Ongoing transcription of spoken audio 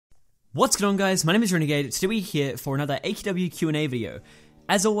What's going on, guys? My name is Renegade. Today we're here for another AQW Q&A video.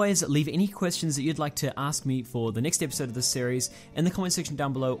 As always, leave any questions that you'd like to ask me for the next episode of this series in the comment section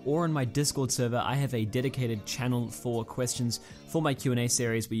down below or in my Discord server. I have a dedicated channel for questions for my Q&A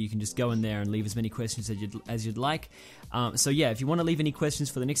series where you can just go in there and leave as many questions as you'd like. So yeah, if you want to leave any questions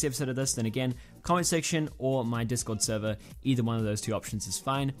for the next episode of this, then again, comment section or my Discord server, either one of those two options is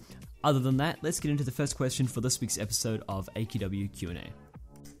fine. Other than that, let's get into the first question for this week's episode of AQW Q&A.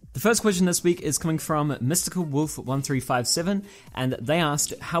 The first question this week is coming from Mystical Wolf 1357, and they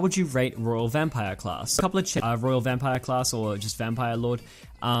asked, how would you rate Royal Vampire class? A couple of Royal Vampire class or just Vampire Lord,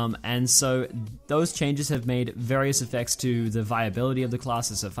 and so those changes have made various effects to the viability of the class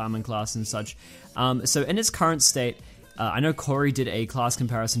as a farming class and such. So in its current state, I know Corey did a class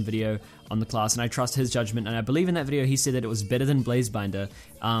comparison video on the class, and I trust his judgment, and I believe in that video he said that it was better than Blazebinder,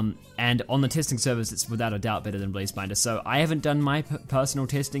 and on the testing servers it's without a doubt better than Blazebinder. So I haven't done my personal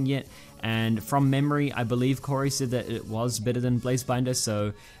testing yet, and from memory I believe Corey said that it was better than Blazebinder,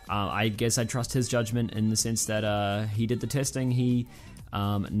 so I guess I trust his judgment in the sense that he did the testing, he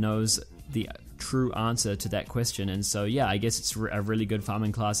knows the true answer to that question, and so yeah, I guess it's a really good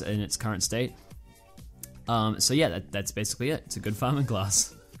farming class in its current state. So yeah, that's basically it. It's a good farming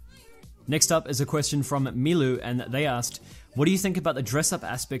class. Next up is a question from Milu, and they asked, what do you think about the dress-up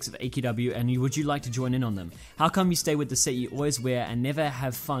aspects of AQW, and would you like to join in on them? How come you stay with the set you always wear and never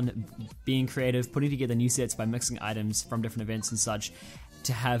have fun being creative, putting together new sets by mixing items from different events and such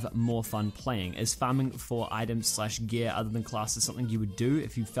to have more fun playing? Is farming for items/gear other than classes something you would do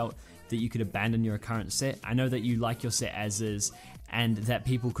if you felt that you could abandon your current set? I know that you like your set as is, and that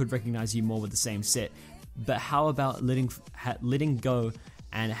people could recognize you more with the same set, but how about letting go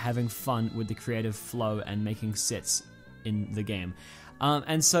and having fun with the creative flow and making sets in the game?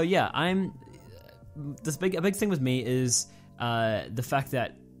 And so yeah, a big thing with me is the fact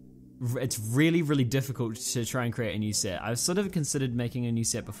that it's really difficult to try and create a new set. I've sort of considered making a new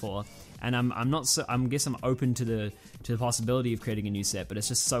set before, and I'm open to the possibility of creating a new set, but it's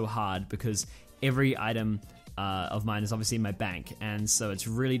just so hard because every item of mine is obviously in my bank, and so it's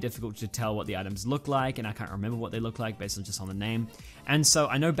really difficult to tell what the items look like, and I can't remember what they look like based on just on the name. And so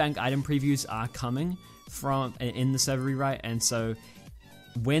I know bank item previews are coming from in the server rewrite, and so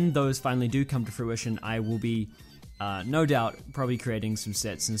when those finally do come to fruition, I will be no doubt probably creating some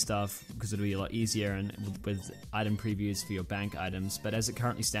sets and stuff because it'll be a lot easier and with item previews for your bank items. But as it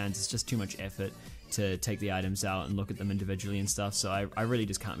currently stands, it's just too much effort to take the items out and look at them individually and stuff, so I really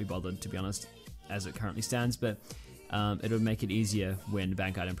just can't be bothered, to be honest, as it currently stands, but it'll make it easier when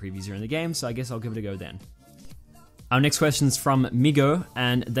bank item previews are in the game, so I guess I'll give it a go then. Our next question is from Migo,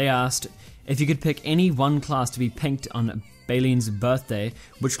 and they asked, if you could pick any one class to be pinked on Baleen's birthday,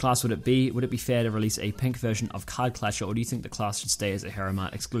 which class would it be? Would it be fair to release a pink version of Card Clasher, or do you think the class should stay as a Hero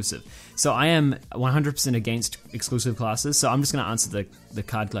Mart exclusive? So I am 100% against exclusive classes, so I'm just going to answer the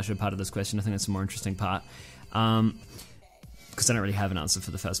Card Clasher part of this question. I think that's the more interesting part. Because I don't really have an answer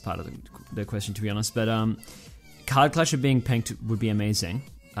for the first part of the question, to be honest, but Card Clasher being pinked would be amazing.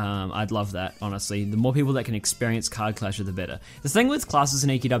 I'd love that, honestly. The more people that can experience Card Clasher, the better. The thing with classes in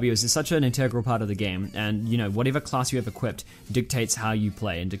AQW is it's such an integral part of the game, and you know, whatever class you have equipped dictates how you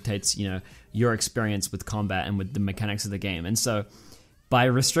play and dictates, you know, your experience with combat and with the mechanics of the game. And so by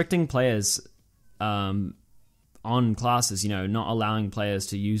restricting players on classes, you know, not allowing players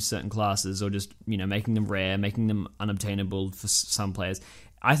to use certain classes or just, you know, making them rare, making them unobtainable for some players,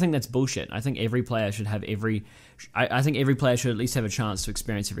 I think that's bullshit. I think every player should have I think every player should at least have a chance to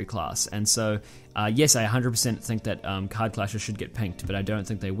experience every class. And so, yes, I 100% think that Card Clasher should get pinked, but I don't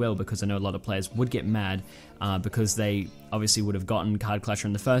think they will, because I know a lot of players would get mad because they obviously would have gotten Card Clasher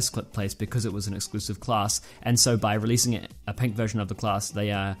in the first place because it was an exclusive class. And so by releasing a pink version of the class,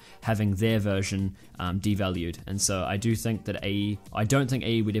 they are having their version devalued. And so I do think that I don't think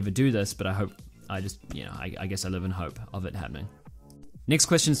AE would ever do this, but I guess I live in hope of it happening. Next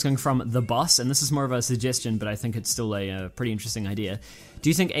question is coming from The Boss, and this is more of a suggestion, but I think it's still a pretty interesting idea. Do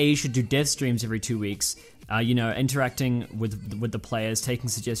you think AE should do dev streams every 2 weeks? You know, interacting with the players, taking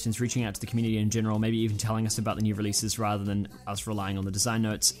suggestions, reaching out to the community in general, maybe even telling us about the new releases rather than us relying on the design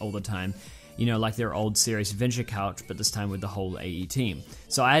notes all the time. You know, like their old series Adventure Couch, but this time with the whole AE team.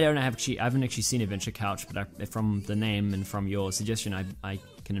 So I haven't actually seen Adventure Couch, but from the name and from your suggestion, I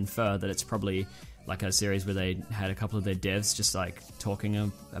can infer that it's probably like a series where they had a couple of their devs just like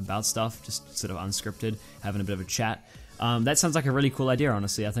talking about stuff, just sort of unscripted, having a bit of a chat. That sounds like a really cool idea,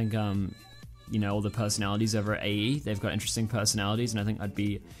 honestly. I think, you know, all the personalities over at AE, they've got interesting personalities, and I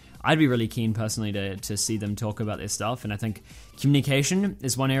think I'd be really keen personally to see them talk about their stuff. And I think communication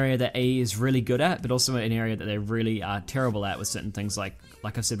is one area that AE is really good at, but also an area that they really are terrible at with certain things like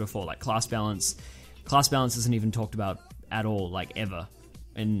I've said before, like class balance. Class balance isn't even talked about at all, like ever,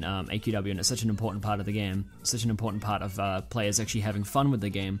 in AQW, and it's such an important part of the game, such an important part of players actually having fun with the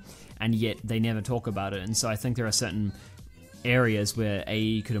game, and yet they never talk about it. And so I think there are certain areas where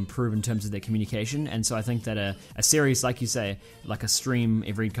AE could improve in terms of their communication, and so I think that a series, like you say, like a stream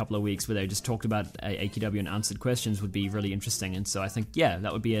every couple of weeks where they just talked about AQW and answered questions would be really interesting. And so I think, yeah,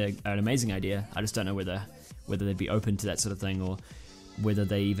 that would be an amazing idea. I just don't know whether they'd be open to that sort of thing, or whether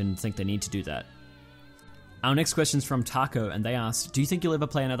they even think they need to do that. Our next question is from Taco, and they asked, do you think you'll ever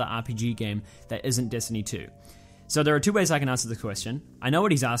play another RPG game that isn't Destiny 2? So there are two ways I can answer this question. I know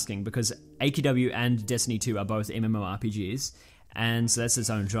what he's asking, because AQW and Destiny 2 are both MMORPGs, and so that's its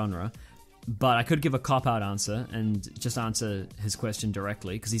own genre. But I could give a cop-out answer and just answer his question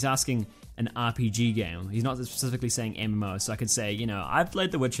directly, because he's asking an RPG game. He's not specifically saying MMO, so I could say, I've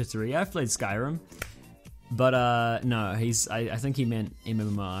played The Witcher 3, I've played Skyrim. But no, I think he meant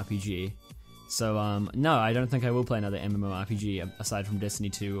MMORPG. So no, I don't think I will play another MMORPG aside from Destiny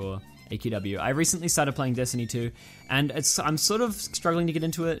 2 or AQW. I recently started playing Destiny 2, and I'm sort of struggling to get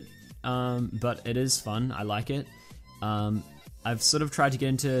into it, but it is fun. I like it. I've sort of tried to get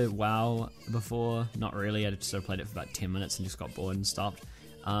into WoW before. Not really. I just sort of played it for about 10 minutes and just got bored and stopped.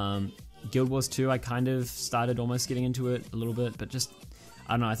 Guild Wars 2, I kind of started almost getting into it a little bit, but just,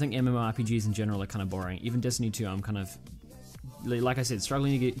 I don't know, I think MMORPGs in general are kind of boring. Even Destiny 2, I'm kind of, like I said,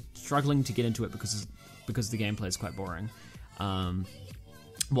 struggling to get into it because the gameplay is quite boring.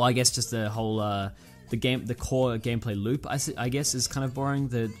 Well, I guess just the whole the core gameplay loop, I guess, is kind of boring.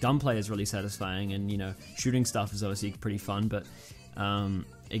 The gunplay is really satisfying, and shooting stuff is obviously pretty fun, but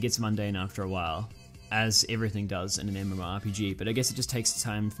it gets mundane after a while, as everything does in an MMORPG. But I guess it just takes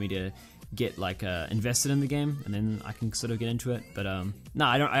time for me to get invested in the game, and then I can sort of get into it. But no,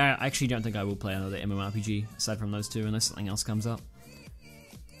 I actually don't think I will play another MMORPG aside from those two, unless something else comes up.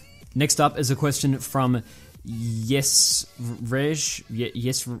 Next up is a question from Reg.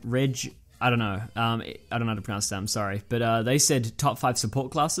 I don't know. I don't know how to pronounce that. I'm sorry, but they said top 5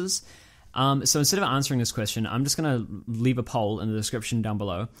 support classes. So instead of answering this question, I'm just going to leave a poll in the description down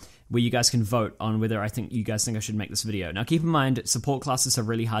below where you guys can vote on whether you guys think I should make this video. Now, keep in mind, support classes are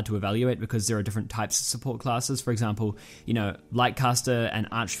really hard to evaluate because there are different types of support classes. For example, Lightcaster and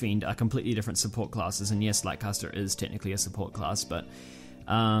Archfiend are completely different support classes, and yes, Lightcaster is technically a support class, but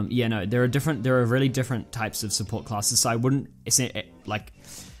yeah, no, there are really different types of support classes. So I wouldn't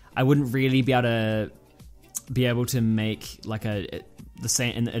really be able to make the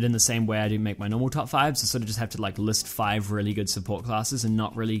same way I do make my normal top 5s. So sort of just have to list 5 really good support classes and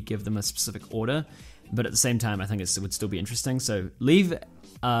not really give them a specific order. But at the same time, I think it would still be interesting. So go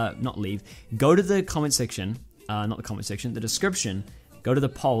to the comment section, the description, go to the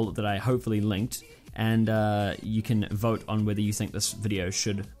poll that I hopefully linked, and you can vote on whether you think this video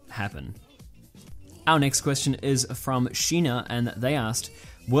should happen. Our next question is from Sheena, and they asked,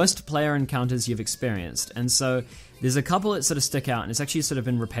 worst player encounters you've experienced. And so there's a couple that sort of stick out, and it's actually sort of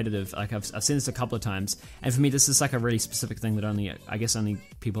been repetitive. I've seen this a couple of times, and for me this is a really specific thing that only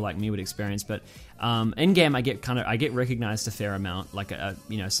people like me would experience. But in game I get recognized a fair amount,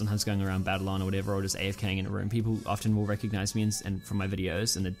 sometimes going around Battle-On or whatever, or just AFKing in a room. People often will recognize me and from my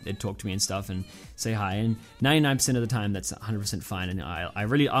videos, and they'd talk to me and stuff and say hi, and 99% of the time that's 100% fine. And I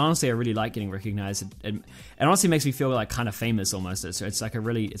really like getting recognized. It honestly makes me feel kind of famous almost. It's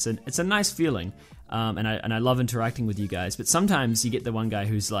it's a nice feeling. And I love interacting with you guys, but sometimes you get the one guy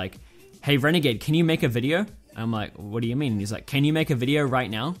who's like, "Hey Renegade, can you make a video?" I'm like, "What do you mean?" And he's like, "Can you make a video right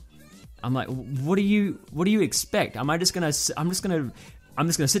now?" I'm like, "What do you expect? I'm just gonna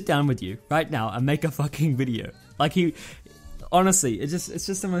sit down with you right now and make a fucking video." Honestly, it's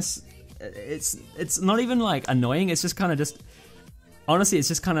just the most, it's not even annoying. It's just kind of honestly, it's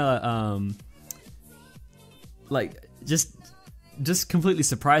just kind of just completely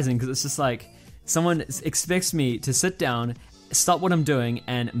surprising, because it's just someone expects me to sit down, stop what I'm doing,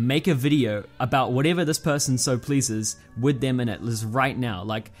 and make a video about whatever this person so pleases with them in it right now.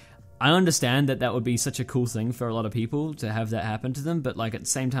 I understand that would be such a cool thing for a lot of people to have that happen to them, but at the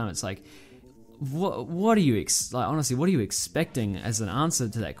same time, it's what are you honestly, what are you expecting as an answer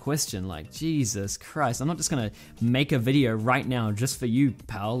to that question? Jesus Christ, I'm not just gonna make a video right now just for you,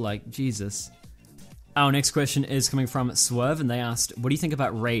 pal. Jesus. Our next question is coming from Swerve, and they asked, what do you think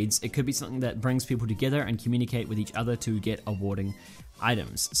about raids? It could be something that brings people together and communicate with each other to get awarding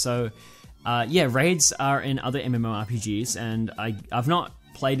items. So, yeah, raids are in other MMORPGs, and I've not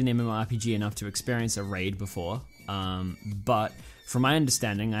played an MMORPG enough to experience a raid before, but from my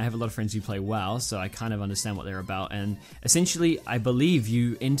understanding, I have a lot of friends who play WoW, so I kind of understand what they're about. And essentially, I believe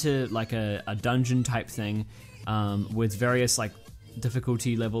you enter like a dungeon type thing with various like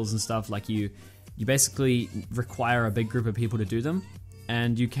difficulty levels and stuff. Like you basically require a big group of people to do them.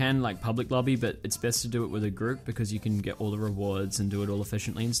 And you can like public lobby, but it's best to do it with a group because you can get all the rewards and do it all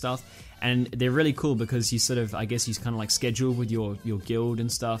efficiently and stuff. And they're really cool because you sort of, I guess you kind of like schedule with your guild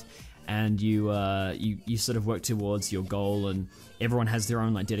and stuff, and you sort of work towards your goal, and everyone has their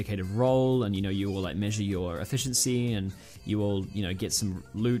own like dedicated role, and you all like measure your efficiency, and you all get some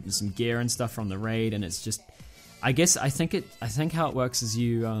loot and some gear and stuff from the raid. And it's just, I think how it works is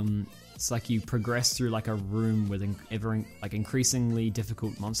it's like you progress through like a room with increasingly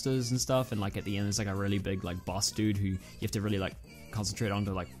difficult monsters and stuff, and like at the end there's like a really big like boss dude who you have to really like concentrate on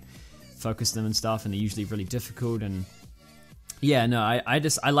to like focus them and stuff, and they're usually really difficult. And yeah, no, I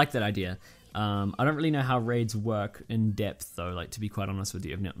like that idea. I don't really know how raids work in depth though, like to be quite honest with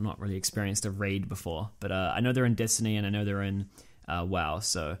you. I've not really experienced a raid before, but I know they're in Destiny and I know they're in WoW,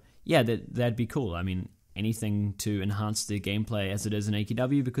 so yeah, that'd be cool. I mean, anything to enhance the gameplay as it is in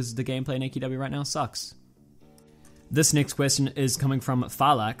AQW, because the gameplay in AQW right now sucks. This next question is coming from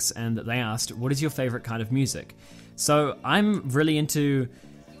Farlax, and they asked, what is your favorite kind of music? So I'm really into,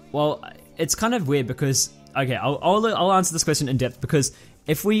 well, it's kind of weird because, okay, I'll answer this question in depth, because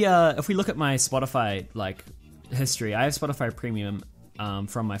if we look at my Spotify like history, I have Spotify Premium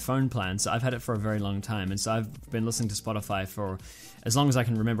from my phone plan, so I've had it for a very long time, and so I've been listening to Spotify for as long as I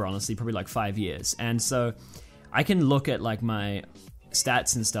can remember, honestly, probably like 5 years. And so I can look at like my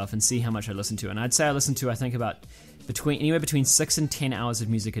stats and stuff and see how much I listen to, and I'd say I listen to, I think, about anywhere between 6 and 10 hours of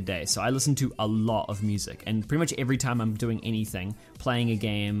music a day. So I listen to a lot of music, and pretty much every time I'm doing anything, playing a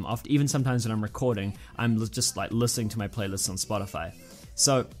game, even sometimes when I'm recording, I'm just like listening to my playlists on Spotify.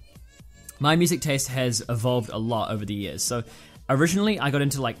 So my music taste has evolved a lot over the years. So originally, I got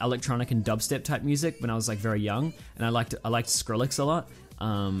into like electronic and dubstep type music when I was like very young, and I liked Skrillex a lot.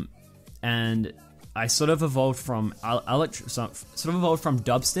 And I sort of evolved from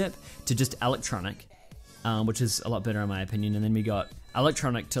dubstep to just electronic, which is a lot better in my opinion. And then we got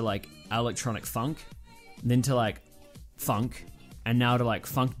electronic to like electronic funk, then to like funk, and now to like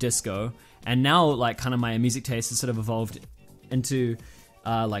funk disco. And now like kind of my music taste has sort of evolved into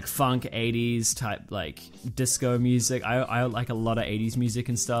like funk 80s type like disco music. I like a lot of 80s music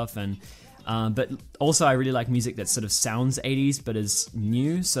and stuff, and but also I really like music that sort of sounds 80s but is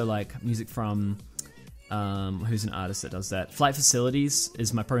new. So like music from who's an artist that does that? Flight Facilities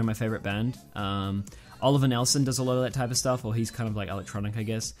is probably my favorite band. Oliver Nelson does a lot of that type of stuff, or he's kind of like electronic, I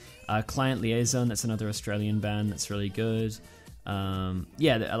guess. Client Liaison, that's another Australian band that's really good.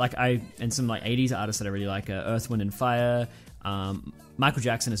 Yeah, like and some like 80s artists that I really like, Earth, Wind and Fire. Michael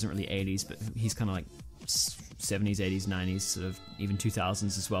Jackson isn't really 80s, but he's kind of like 70s, 80s, 90s, sort of even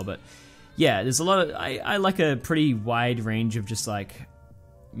 2000s as well. But yeah, there's a lot of, I like a pretty wide range of just like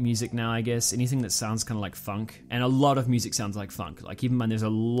music now, I guess. Anything that sounds kind of like funk, and a lot of music sounds like funk. Like even when there's a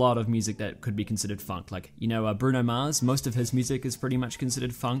lot of music that could be considered funk, like Bruno Mars, most of his music is pretty much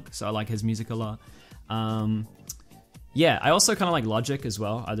considered funk, so I like his music a lot. Yeah, I also kind of like Logic as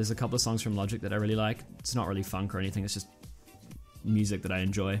well. There's a couple of songs from Logic that I really like. It's not really funk or anything, it's just music that I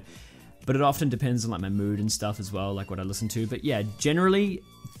enjoy, but it often depends on like my mood and stuff as well, like what I listen to. But yeah, generally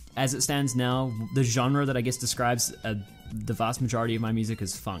as it stands now, the genre that I guess describes the vast majority of my music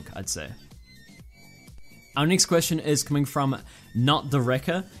is funk, I'd say. Our next question is coming from Not the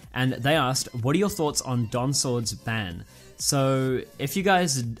Wrecker, and they asked, what are your thoughts on Don Sword's ban? So if you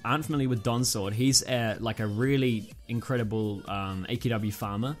guys aren't familiar with Don Sword, he's like a really incredible AQW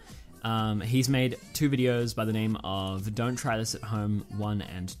farmer. He's made 2 videos by the name of Don't Try This at Home 1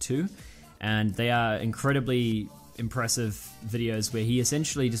 and 2, and they are incredibly impressive videos where he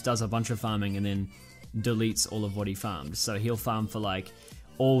essentially just does a bunch of farming and then deletes all of what he farmed. So he'll farm for like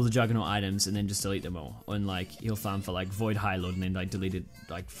all the Juggernaut items and then just delete them all, and like he'll farm for like Void High Lord and then like delete it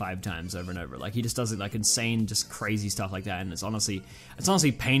like 5 times over and over. Like he just does it like insane, just crazy stuff like that, and it's honestly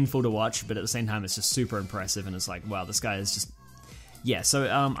painful to watch, but at the same time it's just super impressive, and it's like, wow, this guy is just, yeah.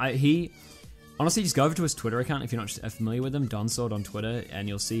 So he honestly, just go over to his Twitter account if you're not familiar with him, Don Sword on Twitter, and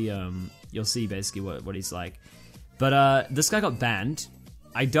you'll see basically what he's like. But this guy got banned.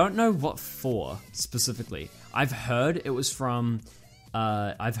 I don't know what for specifically. I've heard it was from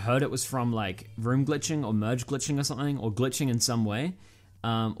like room glitching or merge glitching or something, or glitching in some way,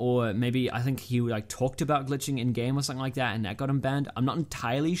 or maybe I think he like talked about glitching in game or something like that, and that got him banned. I'm not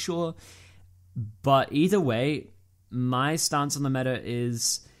entirely sure, but either way, my stance on the matter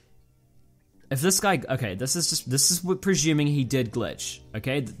is, if this guy, okay, this is presuming he did glitch.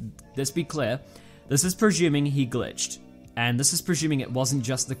 Okay, let's be clear. This is presuming he glitched. And this is presuming it wasn't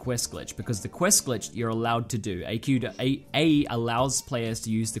just the quest glitch, because the quest glitch you're allowed to do. A allows players to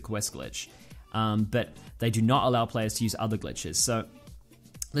use the quest glitch, but they do not allow players to use other glitches. So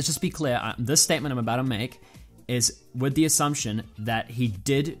let's just be clear, this statement I'm about to make is with the assumption that he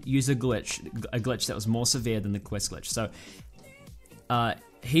did use a glitch that was more severe than the quest glitch. So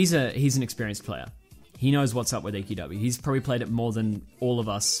he's an experienced player. He knows what's up with AQW. He's probably played it more than all of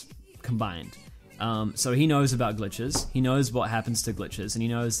us combined. So he knows about glitches, he knows what happens to glitches, and he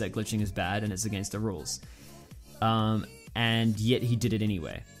knows that glitching is bad and it's against the rules. And yet he did it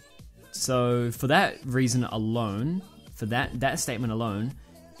anyway. So for that reason alone, for that statement alone,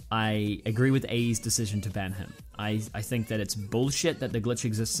 I agree with AE's decision to ban him. I think that it's bullshit that the glitch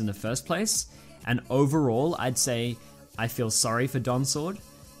exists in the first place, and overall I'd say I feel sorry for Donsword,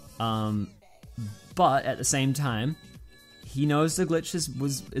 but at the same time, he knows the glitch is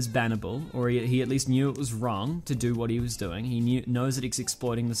bannable, or he at least knew it was wrong to do what he was doing. He knows that he's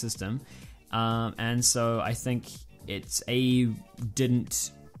exploiting the system, and so I think AE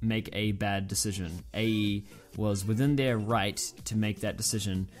didn't make a bad decision. AE was within their right to make that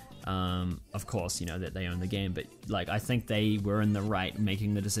decision. Of course, that they own the game, but I think they were in the right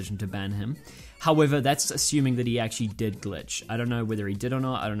making the decision to ban him. However, that's assuming that he actually did glitch. I don't know whether he did or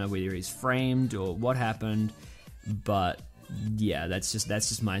not. I don't know whether he's framed or what happened, but yeah, that's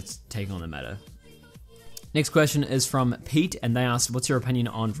just my take on the matter. Next question is from Pete, and they asked, what's your opinion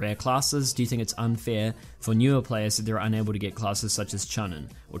on rare classes? Do you think it's unfair for newer players that they're unable to get classes such as Chunin,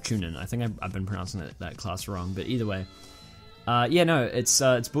 or Chunin? I think I've been pronouncing that class wrong, but either way. Yeah, no,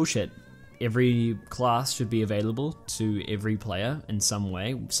 it's bullshit. Every class should be available to every player in some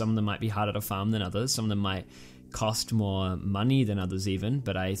way. Some of them might be harder to farm than others. Some of them might cost more money than others even,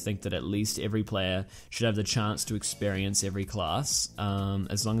 but I think that at least every player should have the chance to experience every class,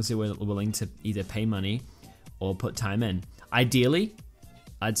 as long as they're willing to either pay money or put time in. Ideally,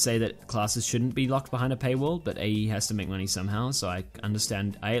 I'd say that classes shouldn't be locked behind a paywall, but AE has to make money somehow, so I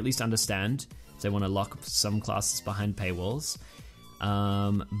at least understand if they want to lock some classes behind paywalls.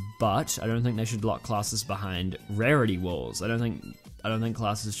 But I don't think they should lock classes behind rarity walls. I don't think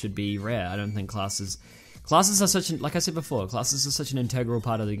classes should be rare. I don't think classes are like I said before, classes are such an integral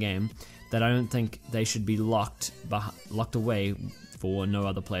part of the game that I don't think they should be locked away for no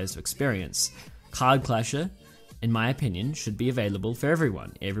other players to experience. Card Clasher, in my opinion, should be available for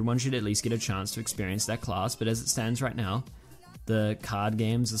everyone. Everyone should at least get a chance to experience that class, but as it stands right now, the card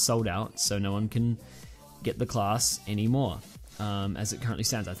games are sold out, so no one can get the class anymore, as it currently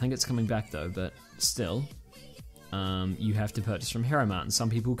stands. I think it's coming back though, but still, you have to purchase from Hero Mart, and some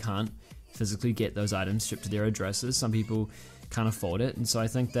people can't physically get those items shipped to their addresses. Some people can't afford it, and so I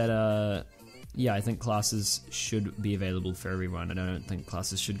think that, yeah, I think classes should be available for everyone, and I don't think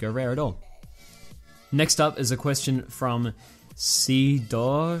classes should go rare at all. Next up is a question from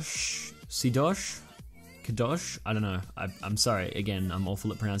Kadosh? I don't know. I'm sorry. Again, I'm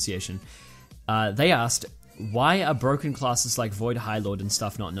awful at pronunciation. They asked, why are broken classes like Void High Lord and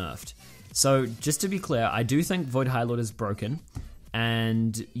stuff not nerfed? So, just to be clear, I do think Void High Lord is broken,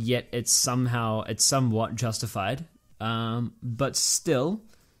 and yet it's somewhat justified. But still,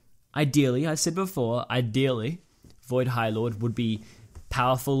 ideally, I said before, ideally, Void High Lord would be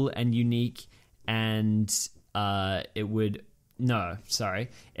powerful and unique, and it would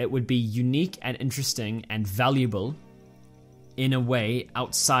be unique and interesting and valuable in a way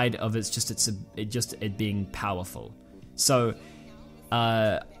outside of it being powerful. So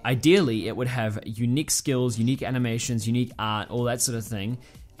ideally it would have unique skills, unique animations, unique art, all that sort of thing,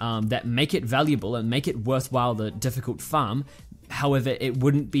 that make it valuable and make it worthwhile the difficult farm. However, it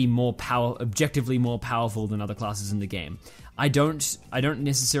wouldn't be objectively more powerful than other classes in the game. I don't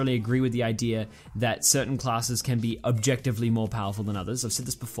necessarily agree with the idea that certain classes can be objectively more powerful than others. I've said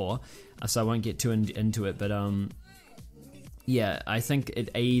this before, so I won't get too into it, but yeah, I think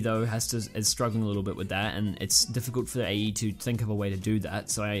AE though is struggling a little bit with that, and it's difficult for AE to think of a way to do that,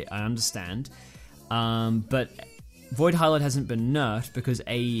 so I understand. But Void High Lord hasn't been nerfed because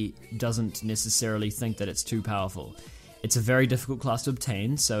AE doesn't necessarily think that it's too powerful. It's a very difficult class to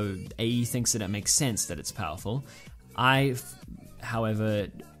obtain, so AE thinks that it makes sense that it's powerful. I, however,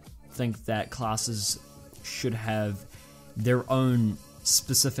 think that classes should have their own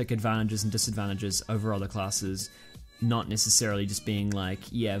specific advantages and disadvantages over other classes, not necessarily just being like,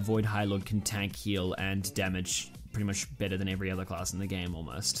 yeah, Void High Lord can tank, heal, and damage pretty much better than every other class in the game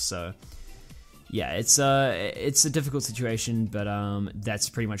almost. So yeah, it's a difficult situation, but that's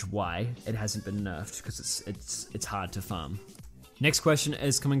pretty much why it hasn't been nerfed, because it's hard to farm. Next question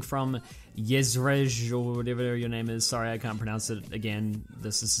is coming from Yezrej, or whatever your name is. Sorry, I can't pronounce it again.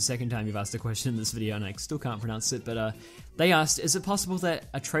 This is the second time you've asked a question in this video and I still can't pronounce it, but they asked, is it possible that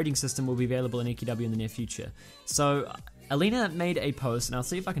a trading system will be available in AQW in the near future? So Alina made a post, and I'll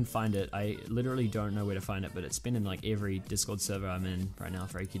see if I can find it. I literally don't know where to find it, but it's been in like every Discord server I'm in right now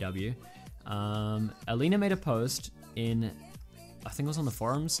for AQW. Alina made a post in, I think it was on the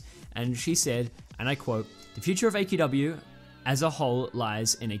forums, and she said, and I quote, "The future of AQW as a whole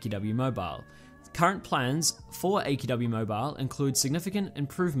lies in AQW Mobile. Current plans for AQW Mobile include significant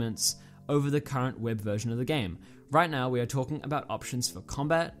improvements over the current web version of the game. Right now we are talking about options for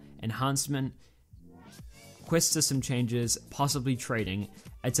combat, enhancement, quest system changes, possibly trading.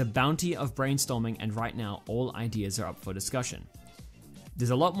 It's a bounty of brainstorming, and right now all ideas are up for discussion." There's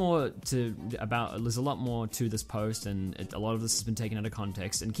a lot more to this post, and a lot of this has been taken out of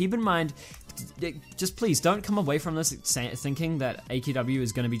context. And keep in mind, just please don't come away from this thinking that AQW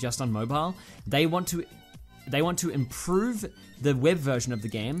is going to be just on mobile. They want to improve the web version of the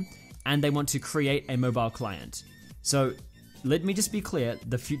game, and they want to create a mobile client. So let me just be clear: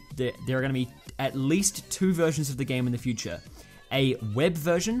 there are going to be at least 2 versions of the game in the future. A web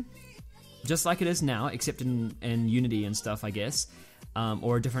version, just like it is now, except in Unity and stuff, I guess.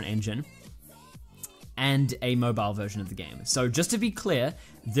 Or a different engine, and a mobile version of the game. So just to be clear,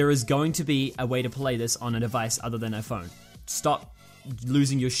 there is going to be a way to play this on a device other than a phone. Stop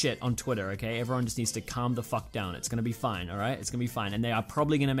losing your shit on Twitter, okay? Everyone just needs to calm the fuck down. It's gonna be fine, alright? It's gonna be fine. And they are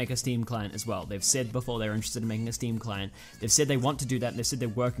probably gonna make a Steam client as well. They've said before they're interested in making a Steam client. They've said they want to do that, and they've said they're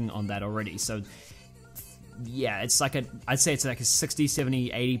working on that already. So yeah, I'd say it's like a 60,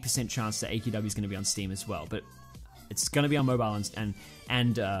 70, 80% chance that AQW is gonna be on Steam as well. But it's going to be on mobile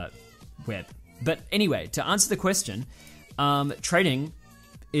and web. But anyway, to answer the question, trading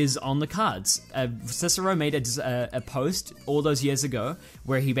is on the cards. Cicero made a post all those years ago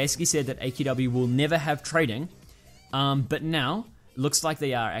where he basically said that AQW will never have trading, but now looks like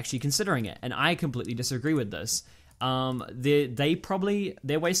they are actually considering it, and I completely disagree with this.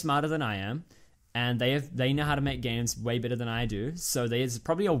 They're way smarter than I am, and they know how to make games way better than I do. So there's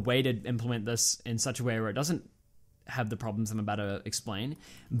probably a way to implement this in such a way where it doesn't have the problems I'm about to explain.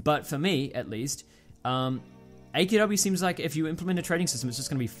 But for me, at least, AQW seems like if you implement a trading system, it's just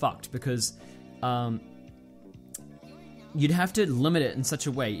going to be fucked, because you'd have to limit it in such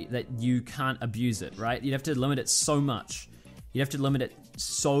a way that you can't abuse it, right? You'd have to limit it so much. You'd have to limit it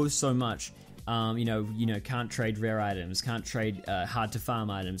so much. Can't trade rare items, can't trade hard to farm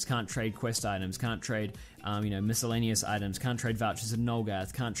items, can't trade quest items, can't trade miscellaneous items, can't trade vouchers in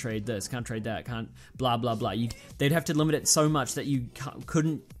Nolgath, can't trade this, can't trade that, can't blah blah blah. They'd have to limit it so much that you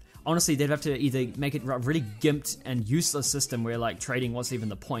couldn't. Honestly, they'd have to either make it a really gimped and useless system where like trading wasn't even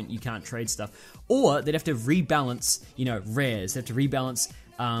the point, you can't trade stuff, or they'd have to rebalance, rares. They have to rebalance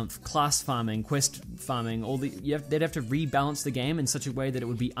class farming, quest farming, they'd have to rebalance the game in such a way that it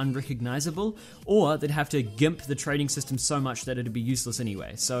would be unrecognizable, or they'd have to gimp the trading system so much that it'd be useless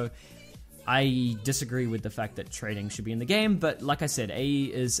anyway. So I disagree with the fact that trading should be in the game, but like I said, A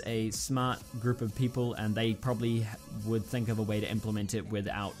is a smart group of people, and they probably would think of a way to implement it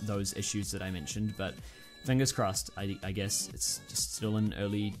without those issues that I mentioned, but fingers crossed. I guess it's just still in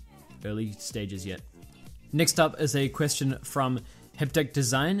early stages yet. Next up is a question from Hiptech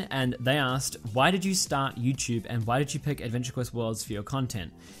Design, and they asked, why did you start YouTube, and why did you pick Adventure Quest Worlds for your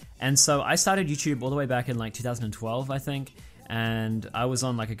content? And so I started YouTube all the way back in like 2012, I think, and I was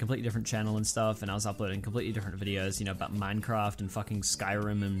on like a completely different channel and stuff, and I was uploading completely different videos, about Minecraft and fucking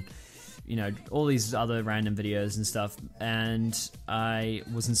Skyrim and, all these other random videos and stuff. And I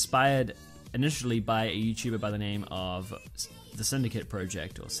was inspired initially by a YouTuber by the name of the Syndicate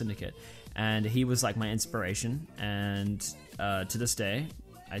Project, or Syndicate, and he was like my inspiration, and to this day,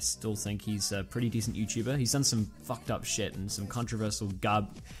 I still think he's a pretty decent YouTuber. He's done some fucked up shit and some controversial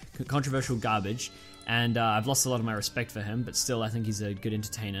garbage, and I've lost a lot of my respect for him, but still I think he's a good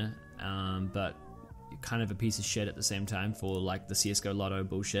entertainer, but kind of a piece of shit at the same time for like the CSGO Lotto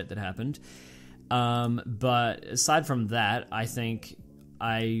bullshit that happened. But aside from that, I think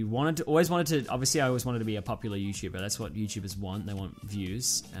I always wanted to be a popular YouTuber. That's what YouTubers want. They want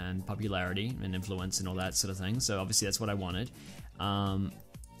views and popularity and influence and all that sort of thing. So obviously that's what I wanted. And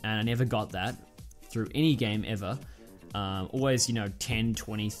I never got that through any game ever. Always, 10,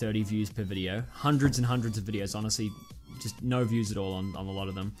 20, 30 views per video. Hundreds and hundreds of videos, honestly. Just no views at all on a lot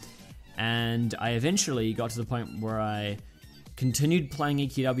of them. And I eventually got to the point where I continued playing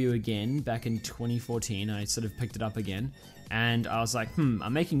AQW again back in 2014. I sort of picked it up again, and I was like,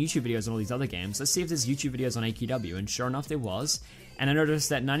 I'm making YouTube videos on all these other games. Let's see if there's YouTube videos on AQW, and sure enough, there was. And I noticed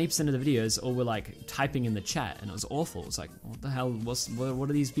that 90% of the videos all were like typing in the chat, and it was awful. It's like, what the hell, what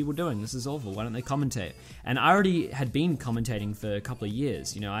are these people doing? This is awful. Why don't they commentate? And I already had been commentating for a couple of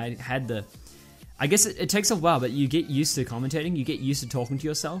years. You know, I had I guess it takes a while, but you get used to commentating. You get used to talking to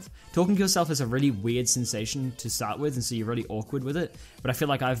yourself. Talking to yourself is a really weird sensation to start with, and so you're really awkward with it. But I feel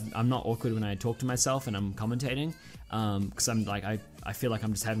like I'm not awkward when I talk to myself and I'm commentating, because I'm like, I feel like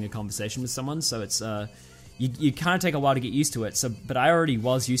I'm just having a conversation with someone. So it's you kind of take a while to get used to it. So, but I already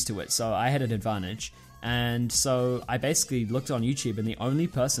was used to it, so I had an advantage. And so I basically looked on YouTube, and the only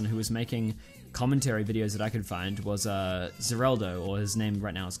person who was making commentary videos that I could find was Zereldo, or his name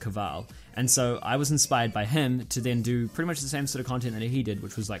right now is Kaval. And so I was inspired by him to then do pretty much the same sort of content that he did,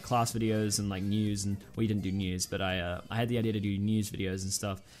 which was like class videos and like news, and well, he didn't do news, but I had the idea to do news videos and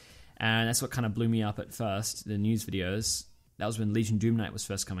stuff. And that's what kind of blew me up at first, the news videos. That was when Legion Doom Knight was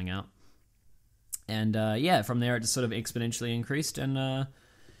first coming out. And yeah, from there it just sort of exponentially increased, and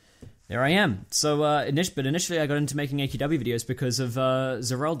there I am. So, but initially I got into making AQW videos because of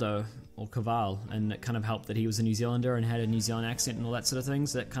Zereldo, or Kaval, and it kind of helped that he was a New Zealander and had a New Zealand accent and all that sort of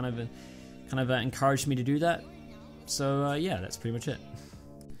things. That kind of encouraged me to do that. So, yeah, that's pretty much it.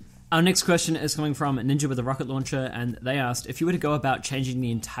 Our next question is coming from Ninja with a Rocket Launcher, and they asked, if you were to go about changing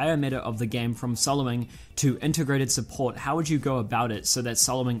the entire meta of the game from soloing to integrated support, how would you go about it so that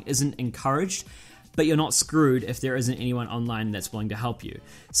soloing isn't encouraged, but you're not screwed if there isn't anyone online that's willing to help you?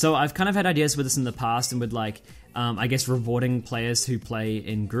 So I've kind of had ideas with this in the past, and with like, I guess rewarding players who play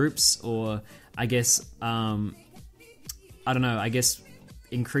in groups, or I guess, I don't know, I guess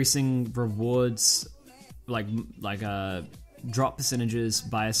increasing rewards, like drop percentages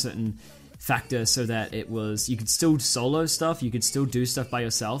by a certain factor, so that you could still solo stuff, you could still do stuff by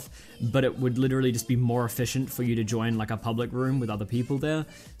yourself, but it would literally just be more efficient for you to join like a public room with other people there.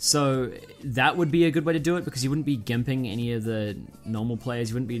 So that would be a good way to do it, because you wouldn't be gimping any of the normal players.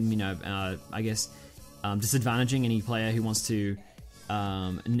 You wouldn't be, I guess, disadvantaging any player who wants to,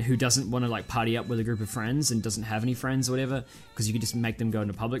 who doesn't want to like party up with a group of friends and doesn't have any friends or whatever, because you could just make them go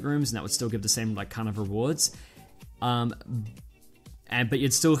into public rooms, and that would still give the same like kind of rewards. But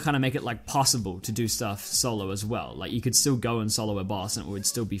you'd still kind of make it like possible to do stuff solo as well. Like you could still go and solo a boss and it would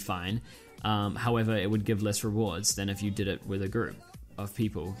still be fine. However, it would give less rewards than if you did it with a group of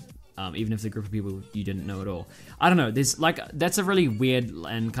people, even if the group of people you didn't know at all. I don't know. That's a really weird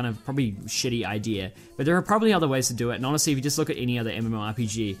and kind of probably shitty idea, but there are probably other ways to do it. And honestly, if you just look at any other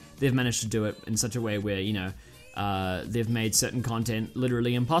MMORPG, they've managed to do it in such a way where, they've made certain content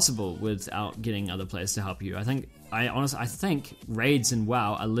literally impossible without getting other players to help you. I think raids in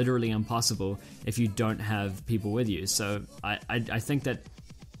WoW are literally impossible if you don't have people with you. So I think that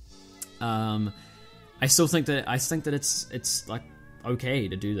I think that it's like okay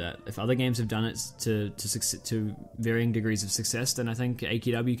to do that. If other games have done it to varying degrees of success, then I think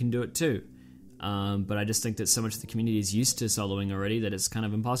AQW can do it too. But I just think that so much of the community is used to soloing already that it's kind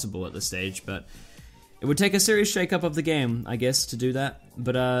of impossible at this stage. But it would take a serious shake-up of the game, I guess, to do that.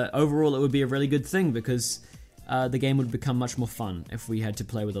 But overall, it would be a really good thing, because the game would become much more fun if we had to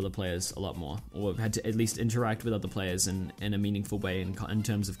play with other players a lot more, or had to at least interact with other players in a meaningful way in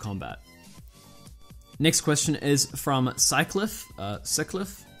terms of combat. Next question is from Sycliffe,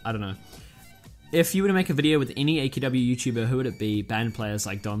 I don't know. If you were to make a video with any AQW YouTuber, who would it be? Banned players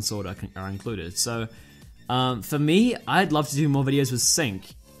like Don Sword are included. So, for me, I'd love to do more videos with Sync.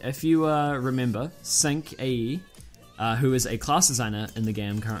 If you remember, Sync AE, who is a class designer in the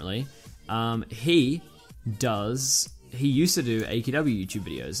game currently, he used to do AQW YouTube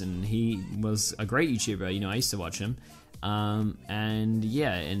videos, and he was a great YouTuber. I used to watch him, and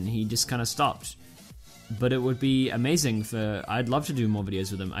he just kind of stopped. But it would be amazing I'd love to do more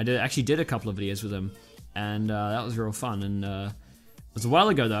videos with him. I actually did a couple of videos with him, and that was real fun. And it was a while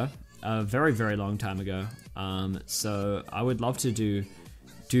ago though, a very, very long time ago. So I would love to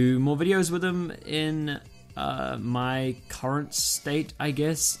do more videos with him in my current state, I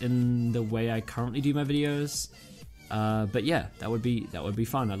guess, in the way I currently do my videos. But yeah, that would be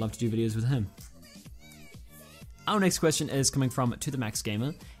fun. I'd love to do videos with him. Our next question is coming from To The Max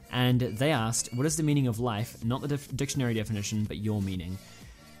Gamer, and they asked, what is the meaning of life? Not the dictionary definition, but your meaning.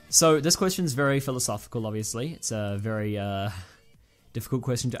 So this question is very philosophical, obviously. It's a very difficult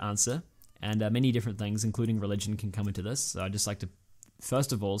question to answer, and many different things, including religion, can come into this. So I'd just like to,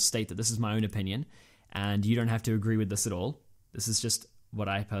 first of all, state that this is my own opinion, and you don't have to agree with this at all. This is just what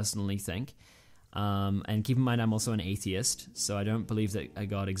I personally think. And keep in mind, I'm also an atheist, so I don't believe that a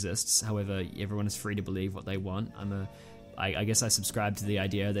God exists. However, everyone is free to believe what they want. I guess I subscribe to the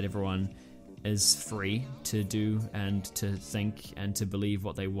idea that everyone is free to do and to think and to believe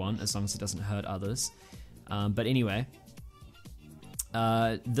what they want, as long as it doesn't hurt others. But anyway,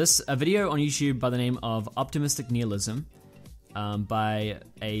 a video on YouTube by the name of Optimistic Nihilism, by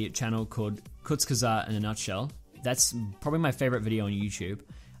a channel called Kutzkaza in a Nutshell. That's probably my favorite video on YouTube,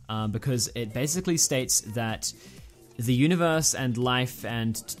 because it basically states that the universe and life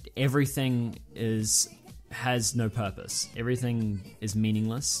and everything has no purpose. Everything is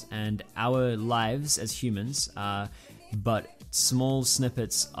meaningless, and our lives as humans are but small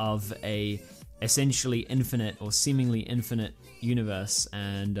snippets of a essentially infinite or seemingly infinite universe,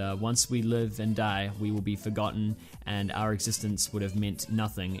 and once we live and die, we will be forgotten, and our existence would have meant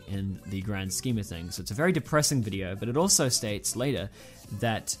nothing in the grand scheme of things. So it's a very depressing video, but it also states later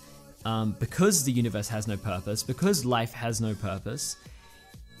that because the universe has no purpose, because life has no purpose,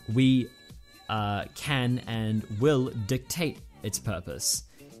 we can and will dictate its purpose.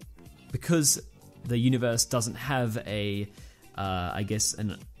 Because the universe doesn't have a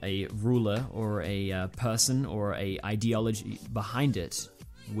ruler or a person or a ideology behind it,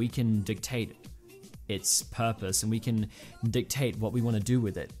 we can dictate its purpose and we can dictate what we want to do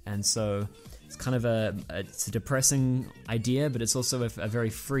with it. And so it's kind of it's a depressing idea, but it's also a very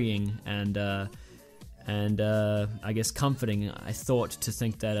freeing and I guess comforting thought to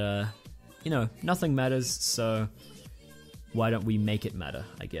think that nothing matters, so why don't we make it matter,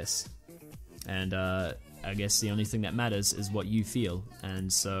 I guess. And I guess the only thing that matters is what you feel.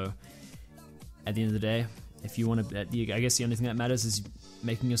 And so at the end of the day, if you want to, I guess the only thing that matters is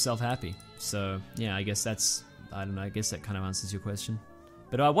making yourself happy. So yeah, I guess I guess that kind of answers your question.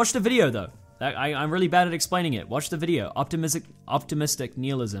 But watch the video though. I'm really bad at explaining it. Watch the video, Optimistic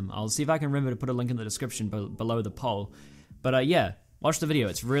Nihilism. I'll see if I can remember to put a link in the description below the poll. But yeah, watch the video,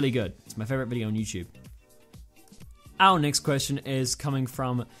 it's really good. It's my favorite video on YouTube. Our next question is coming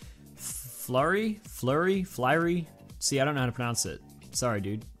from Flurry? See, I don't know how to pronounce it. Sorry,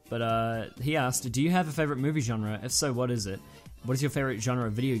 dude. But he asked, do you have a favorite movie genre? If so, what is it? What is your favorite genre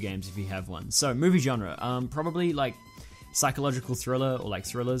of video games, if you have one? So, movie genre. Probably like psychological thriller or like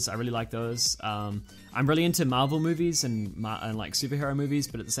thrillers. I really like those. I'm really into Marvel movies and like superhero movies,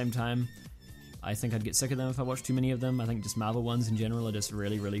 but at the same time, I think I'd get sick of them if I watched too many of them. I think just Marvel ones in general are just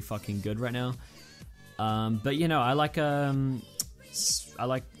really, really fucking good right now. But I like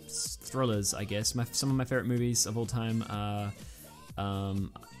thrillers, I guess. Some of my favorite movies of all time are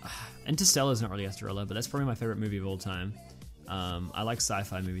Interstellar's not really a thriller, but that's probably my favorite movie of all time. I like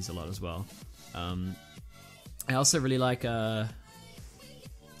sci-fi movies a lot as well. I also really like I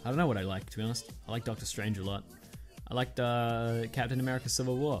don't know what I like, to be honest. I like Doctor Strange a lot. I liked Captain America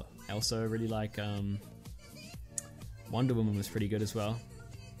Civil War. I also really like Wonder Woman was pretty good as well.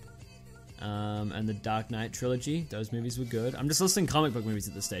 And the Dark Knight trilogy, those movies were good. I'm just listing comic book movies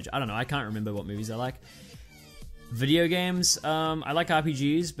at this stage. I don't know, I can't remember what movies I like. Video games, I like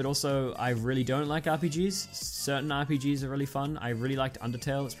RPGs, but also I really don't like RPGs. Certain RPGs are really fun. I really liked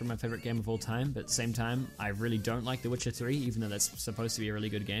Undertale, it's probably my favorite game of all time, but at the same time, I really don't like The Witcher 3, even though that's supposed to be a really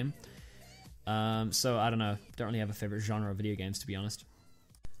good game. So I don't know, don't really have a favorite genre of video games, to be honest.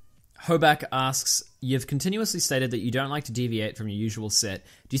 Hoback asks, you've continuously stated that you don't like to deviate from your usual set.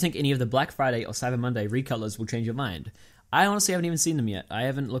 Do you think any of the Black Friday or Cyber Monday recolors will change your mind? I honestly haven't even seen them yet. I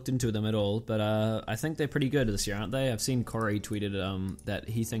haven't looked into them at all, but I think they're pretty good this year, aren't they? I've seen Corey tweeted that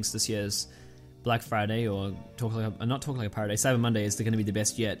he thinks this year's Black Friday or not Talk Like a Pirate Day, Cyber Monday is going to be the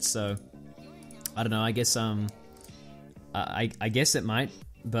best yet. So I don't know. I guess I guess it might,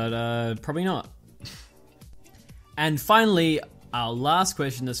 but probably not. And finally, our last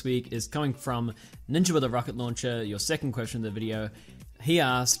question this week is coming from Ninja with a Rocket Launcher, your second question of the video. He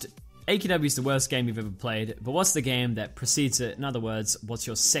asked, AQW is the worst game you've ever played, but what's the game that precedes it? In other words, what's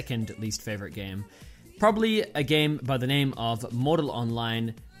your second least favorite game? Probably a game by the name of Mortal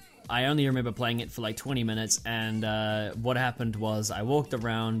Online. I only remember playing it for like 20 minutes, and what happened was I walked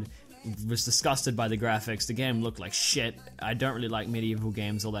around, was disgusted by the graphics. The game looked like shit. I don't really like medieval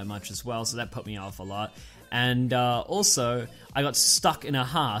games all that much as well, so that put me off a lot. And also, I got stuck in a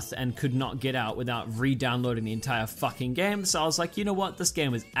hearth and could not get out without re-downloading the entire fucking game. So I was like, you know what, this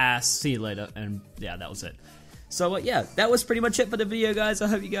game is ass, see you later. And yeah, that was it. So yeah, that was pretty much it for the video, guys. I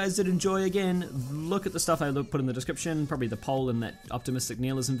hope you guys did enjoy. Again, look at the stuff I put in the description, probably the poll in that Optimistic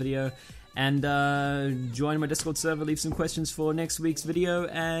Nihilism video. And join my Discord server, leave some questions for next week's video.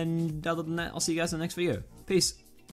 And other than that, I'll see you guys in the next video. Peace.